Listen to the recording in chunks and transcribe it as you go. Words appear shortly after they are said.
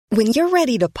When you're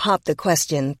ready to pop the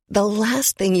question, the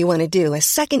last thing you want to do is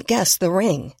second-guess the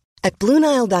ring. At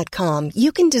BlueNile.com,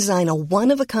 you can design a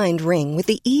one-of-a-kind ring with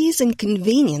the ease and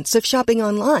convenience of shopping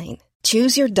online.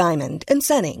 Choose your diamond and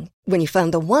setting. When you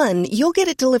find the one, you'll get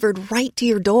it delivered right to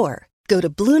your door. Go to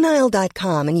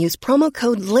BlueNile.com and use promo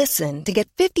code LISTEN to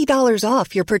get $50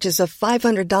 off your purchase of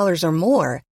 $500 or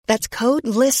more. That's code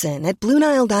LISTEN at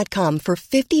BlueNile.com for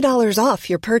 $50 off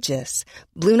your purchase.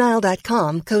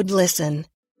 BlueNile.com, code LISTEN.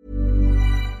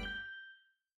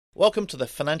 Welcome to the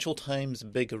Financial Times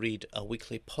Big Read, a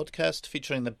weekly podcast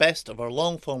featuring the best of our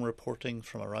long-form reporting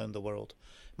from around the world.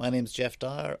 My name's Jeff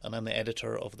Dyer, and I'm the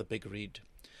editor of The Big Read.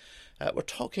 We're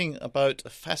talking about a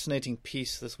fascinating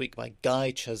piece this week by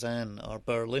Guy Chazan, our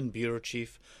Berlin bureau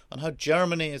chief, on how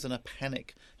Germany is in a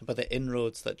panic about the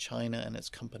inroads that China and its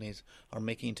companies are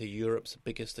making into Europe's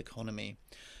biggest economy.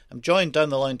 I'm joined down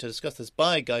the line to discuss this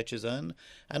by Guy Chazan,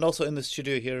 and also in the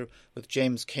studio here with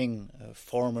James King, a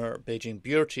former Beijing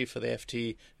bureau chief for the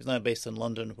FT, who's now based in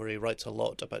London, where he writes a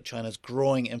lot about China's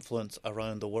growing influence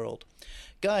around the world.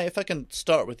 Guy, if I can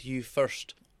start with you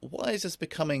first, why is this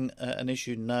becoming an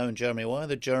issue now in Germany? Why are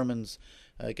the Germans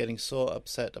getting so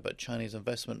upset about Chinese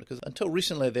investment? Because until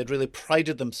recently, they'd really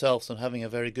prided themselves on having a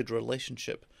very good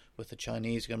relationship with the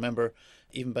Chinese. You can remember,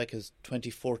 even back as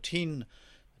 2014,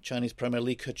 Chinese Premier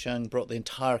Li Keqiang brought the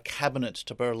entire cabinet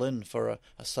to Berlin for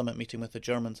a summit meeting with the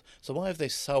Germans. So why have they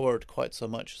soured quite so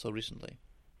much so recently?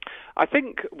 I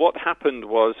think what happened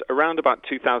was around about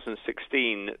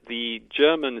 2016, the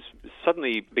Germans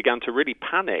suddenly began to really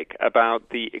panic about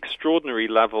the extraordinary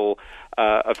level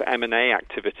of M&A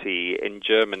activity in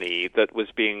Germany that was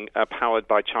being powered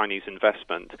by Chinese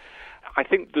investment. I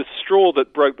think the straw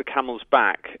that broke the camel's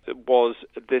back was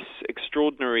this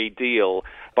extraordinary deal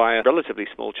by a relatively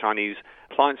small Chinese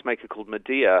appliance maker called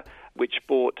Midea, which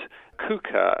bought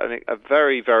KUKA, a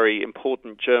very, very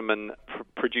important German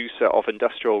producer of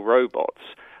industrial robots,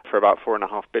 for about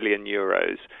 4.5 billion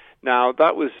euros. Now,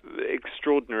 that was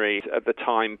extraordinary at the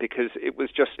time because it was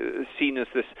just seen as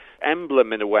this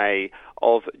emblem, in a way,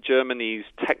 of Germany's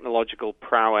technological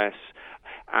prowess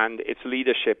and its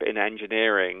leadership in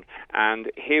engineering.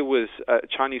 And here was a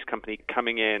Chinese company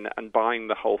coming in and buying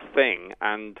the whole thing.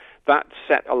 And that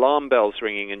set alarm bells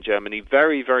ringing in Germany.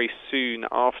 Very, very soon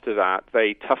after that,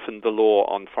 they toughened the law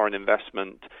on foreign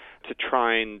investment to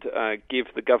try and give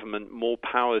the government more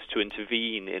powers to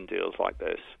intervene in deals like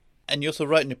this. And you also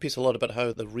write in your piece a lot about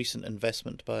how the recent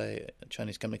investment by a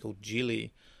Chinese company called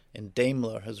Geely in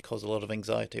Daimler has caused a lot of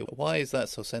anxiety. Why is that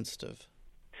so sensitive?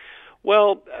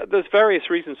 Well, there's various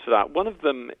reasons for that. One of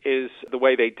them is the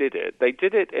way they did it. They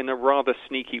did it in a rather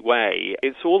sneaky way.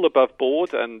 It's all above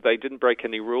board and they didn't break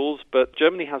any rules, but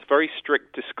Germany has very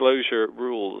strict disclosure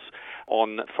rules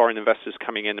on foreign investors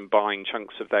coming in and buying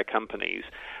chunks of their companies.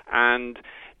 And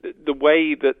the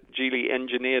way that Geely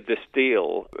engineered this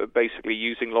deal, basically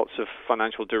using lots of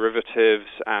financial derivatives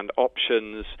and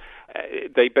options,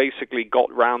 they basically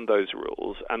got round those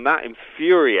rules, and that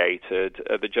infuriated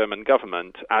the German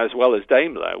government as well as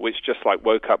Daimler, which just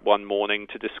woke up one morning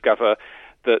to discover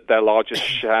that their largest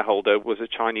shareholder was a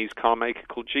Chinese car maker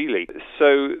called Geely.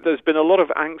 So there's been a lot of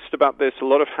angst about this, a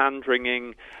lot of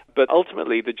hand-wringing, but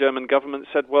ultimately the German government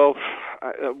said, well,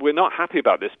 we're not happy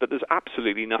about this, but there's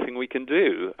absolutely nothing we can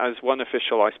do. As one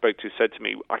official I spoke to said to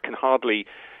me, I can hardly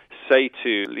say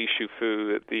to Li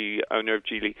Shufu, the owner of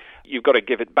Geely, you've got to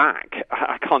give it back.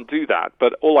 I can't do that,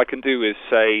 but all I can do is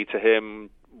say to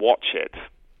him, watch it.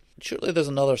 Surely there's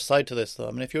another side to this, though.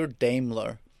 I mean, if you're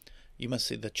Daimler, you must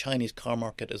see the Chinese car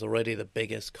market is already the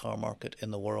biggest car market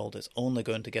in the world. It's only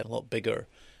going to get a lot bigger.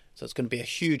 So it's going to be a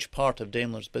huge part of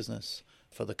Daimler's business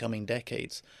for the coming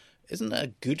decades. Isn't that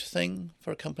a good thing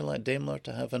for a company like Daimler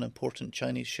to have an important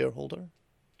Chinese shareholder?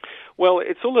 Well,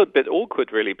 it's all a bit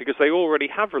awkward, really, because they already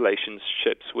have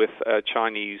relationships with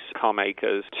Chinese car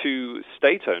makers, two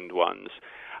state-owned ones.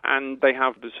 And they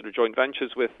have the sort of joint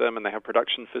ventures with them, and they have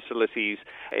production facilities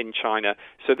in China.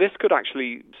 So this could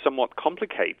actually somewhat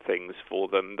complicate things for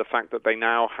them, the fact that they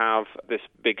now have this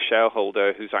big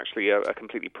shareholder who's actually a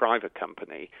completely private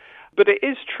company. But it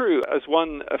is true, as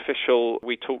one official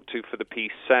we talked to for the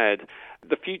piece said,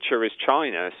 the future is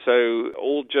China, so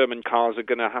all German cars are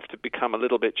going to have to become a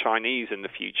little bit Chinese in the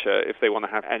future if they want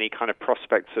to have any kind of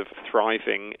prospects of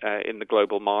thriving in the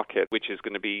global market, which is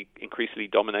going to be increasingly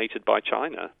dominated by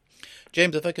China.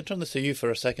 James, if I could turn this to you for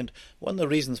a second, one of the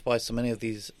reasons why so many of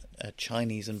these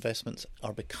Chinese investments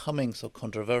are becoming so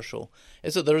controversial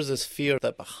is that there is this fear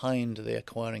that behind the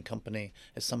acquiring company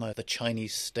is somehow the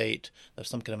Chinese state. There's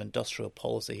some kind of industrial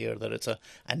policy here, that it's a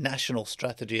national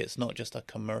strategy. It's not just a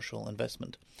commercial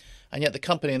investment. And yet the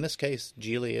company in this case,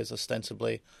 Geely, is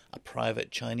ostensibly a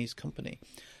private Chinese company.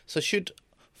 So should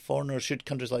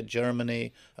countries like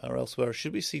Germany or elsewhere,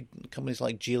 should we see companies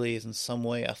like Geely as in some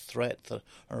way a threat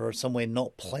or in some way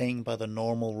not playing by the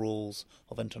normal rules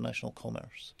of international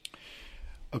commerce?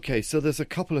 Okay, so there's a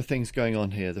couple of things going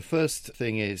on here. The first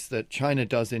thing is that China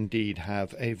does indeed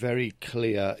have a very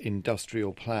clear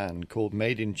industrial plan called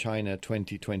Made in China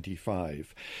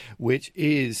 2025, which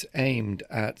is aimed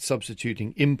at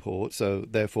substituting imports, so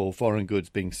therefore foreign goods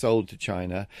being sold to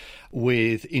China,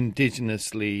 with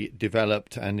indigenously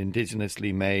developed and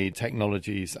indigenously made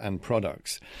technologies and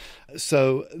products.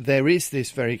 So there is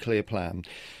this very clear plan.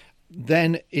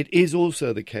 Then it is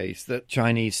also the case that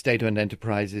Chinese state-owned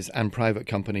enterprises and private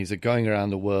companies are going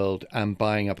around the world and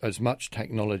buying up as much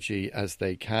technology as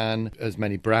they can, as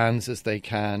many brands as they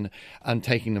can, and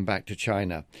taking them back to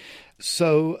China.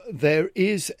 So there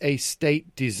is a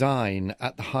state design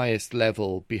at the highest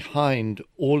level behind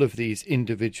all of these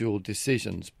individual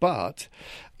decisions, but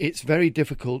it's very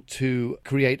difficult to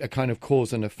create a kind of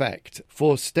cause and effect.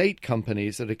 For state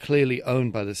companies that are clearly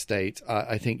owned by the state,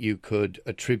 I think you could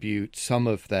attribute some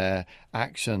of their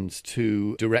actions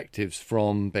to directives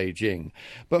from Beijing.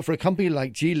 But for a company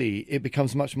like Geely, it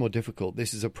becomes much more difficult.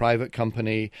 This is a private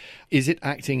company. Is it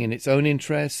acting in its own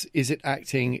interests? Is it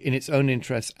acting in its own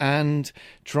interests and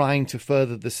trying to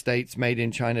further the state's Made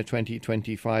in China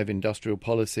 2025 industrial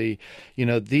policy? You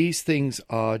know, these things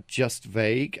are just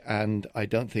vague, and I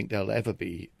don't think they'll ever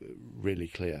be really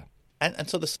clear. And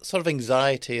so the sort of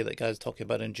anxiety that guys talking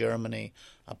about in Germany,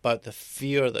 about the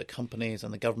fear that companies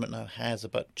and the government now has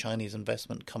about Chinese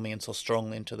investment coming in so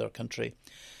strongly into their country,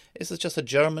 is this just a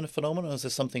German phenomenon, or is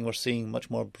this something we're seeing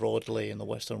much more broadly in the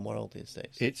Western world these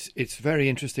days? It's very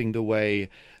interesting the way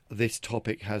this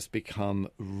topic has become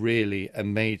really a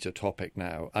major topic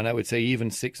now. And I would say even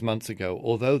 6 months ago,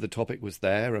 although the topic was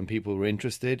there and people were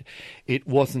interested, it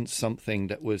wasn't something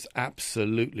that was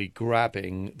absolutely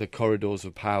grabbing the corridors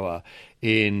of power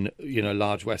in,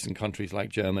 large Western countries like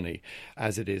Germany,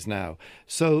 as it is now.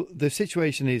 So the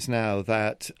situation is now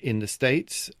that in the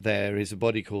States, there is a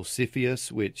body called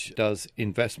CFIUS, which does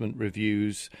investment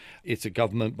reviews. It's a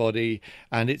government body,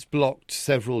 and it's blocked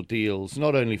several deals,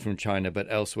 not only from China,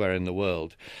 but elsewhere in the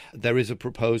world. There is a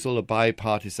proposal, a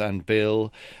bipartisan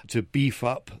bill, to beef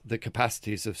up the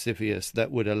capacities of CFIUS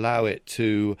that would allow it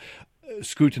to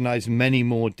scrutinize many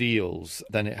more deals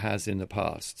than it has in the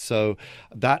past. So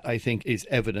that, I think, is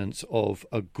evidence of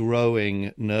a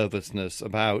growing nervousness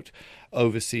about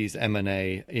overseas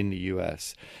M&A in the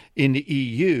US. In the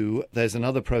EU, there's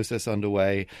another process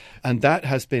underway, and that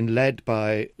has been led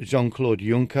by Jean-Claude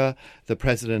Juncker, the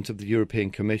president of the European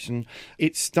Commission.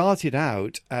 It started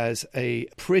out as a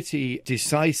pretty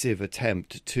decisive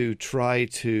attempt to try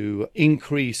to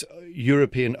increase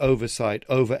European oversight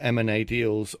over M&A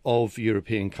deals of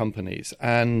European companies.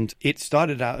 And it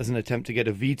started out as an attempt to get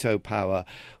a veto power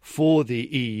for the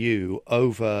EU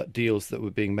over deals that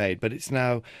were being made. But it's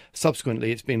now,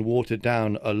 subsequently, it's been watered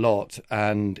down a lot,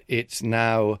 and it's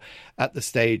now at the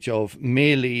stage of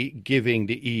merely giving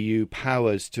the EU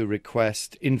powers to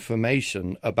request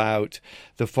information about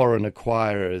the foreign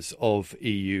acquirers of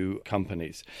EU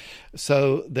companies.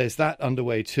 So there's that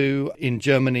underway too. In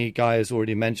Germany, Guy has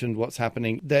already mentioned what's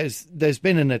happening. There's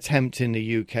been an attempt in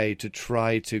the UK to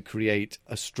try to create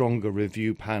a stronger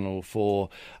review panel for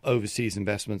overseas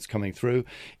investments coming through.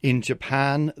 In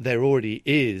Japan, there already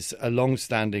is a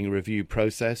long-standing review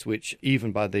process, which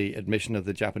even by the admission of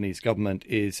the Japanese government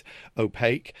is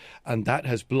opaque, and that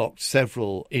has blocked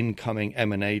several incoming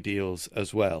M&A deals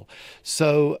as well.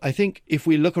 So I think if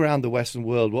we look around the Western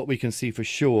world, what we can see for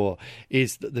sure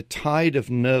is that the tide of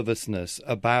nervousness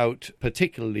about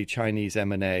particularly Chinese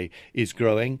M&A is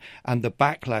growing, and the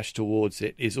backlash towards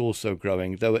it is also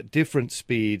growing, though at different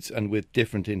speeds and with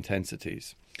different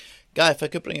intensities. Guy, if I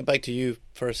could bring it back to you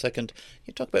for a second,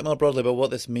 you talk a bit more broadly about what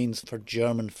this means for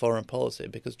German foreign policy,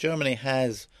 because Germany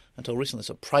has, until recently,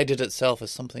 sort of prided itself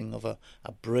as something of a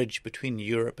bridge between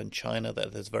Europe and China,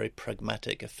 that has a very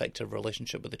pragmatic, effective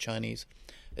relationship with the Chinese.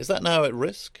 Is that now at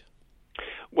risk?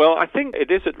 Well, I think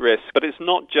it is at risk, but it's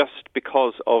not just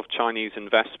because of Chinese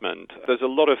investment. There's a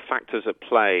lot of factors at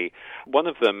play. One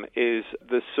of them is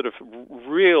the sort of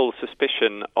real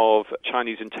suspicion of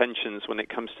Chinese intentions when it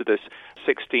comes to this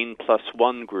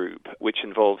 16+1 group, which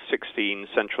involves 16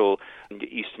 Central and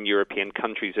Eastern European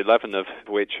countries, 11 of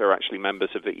which are actually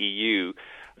members of the EU.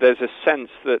 There's a sense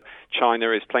that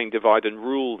China is playing divide and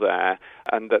rule there,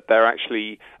 and that they're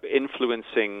actually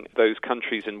influencing those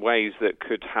countries in ways that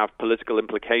could have political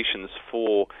implications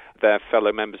for their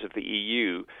fellow members of the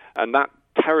EU. And that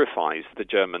terrifies the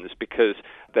Germans because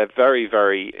they're very,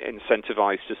 very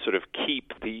incentivized to sort of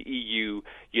keep the EU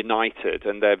united,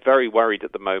 and they're very worried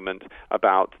at the moment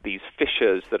about these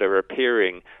fissures that are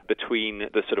appearing between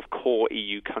the sort of core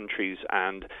EU countries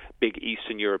and big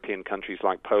Eastern European countries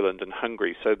like Poland and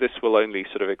Hungary. So this will only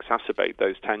sort of exacerbate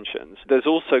those tensions. There's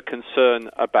also concern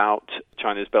about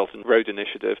China's Belt and Road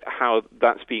Initiative, how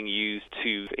that's being used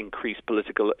to increase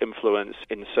political influence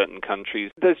in certain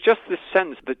countries. There's just this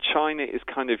sense that China is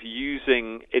kind of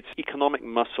using its economic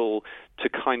muscle to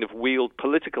kind of wield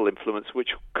political influence, which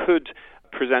could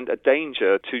present a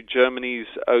danger to Germany's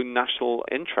own national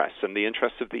interests and the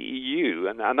interests of the EU,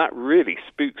 and that really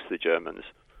spooks the Germans.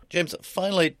 James,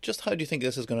 finally, just how do you think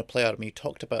this is going to play out? I mean, you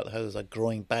talked about how there's a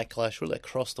growing backlash really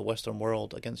across the Western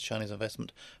world against Chinese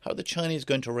investment. How are the Chinese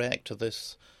going to react to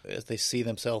this as they see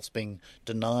themselves being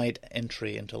denied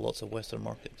entry into lots of Western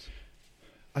markets?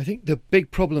 I think the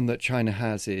big problem that China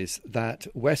has is that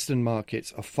Western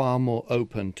markets are far more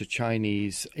open to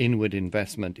Chinese inward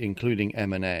investment, including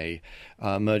M&A,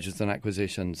 mergers and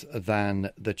acquisitions, than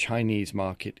the Chinese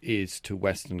market is to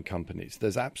Western companies.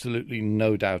 There's absolutely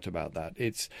no doubt about that.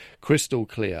 It's crystal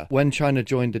clear. When China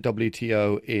joined the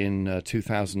WTO in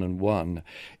 2001,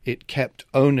 it kept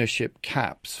ownership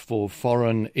caps for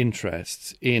foreign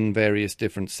interests in various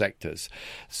different sectors.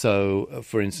 So,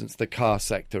 for instance, the car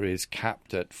sector is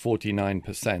capped at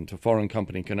 49%. A foreign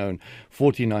company can own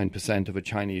 49% of a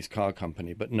Chinese car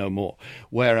company, but no more.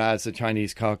 Whereas a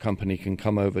Chinese car company can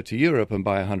come over to Europe and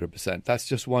buy 100%. That's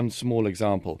just one small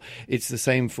example. It's the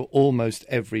same for almost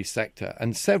every sector.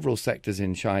 And several sectors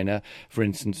in China, for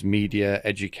instance, media,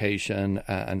 education,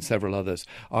 and several others,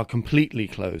 are completely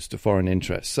closed to foreign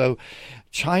interests. So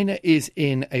China is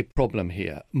in a problem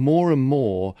here. More and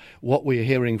more, what we're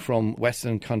hearing from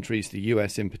Western countries, the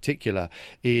US in particular,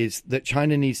 is that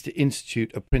China needs to institute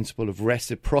a principle of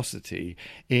reciprocity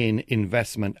in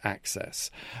investment access.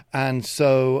 And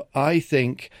so I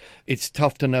think it's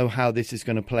tough to know how this is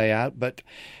going to play out, but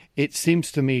it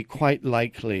seems to me quite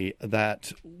likely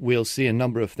that we'll see a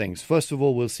number of things. First of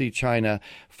all, we'll see China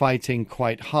fighting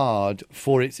quite hard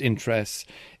for its interests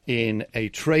in a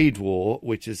trade war,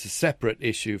 which is a separate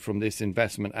issue from this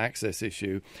investment access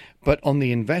issue. But on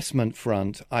the investment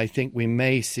front, I think we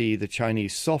may see the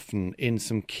Chinese soften in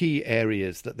some key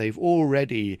areas that they've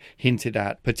already hinted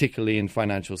at, particularly in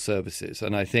financial services.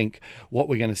 And I think what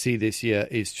we're going to see this year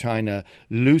is China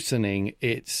loosening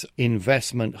its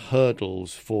investment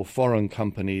hurdles for foreign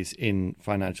companies in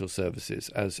financial services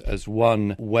as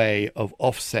one way of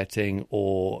offsetting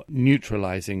or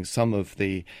neutralizing some of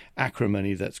the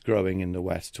acrimony that's growing in the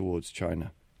West towards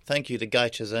China. Thank you to Guy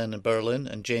Chazin in Berlin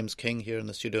and James King here in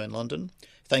the studio in London.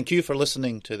 Thank you for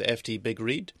listening to the FT Big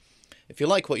Read. If you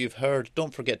like what you've heard,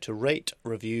 don't forget to rate,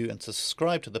 review and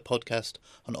subscribe to the podcast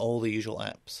on all the usual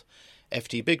apps.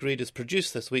 FT Big Read is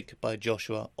produced this week by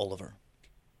Joshua Oliver.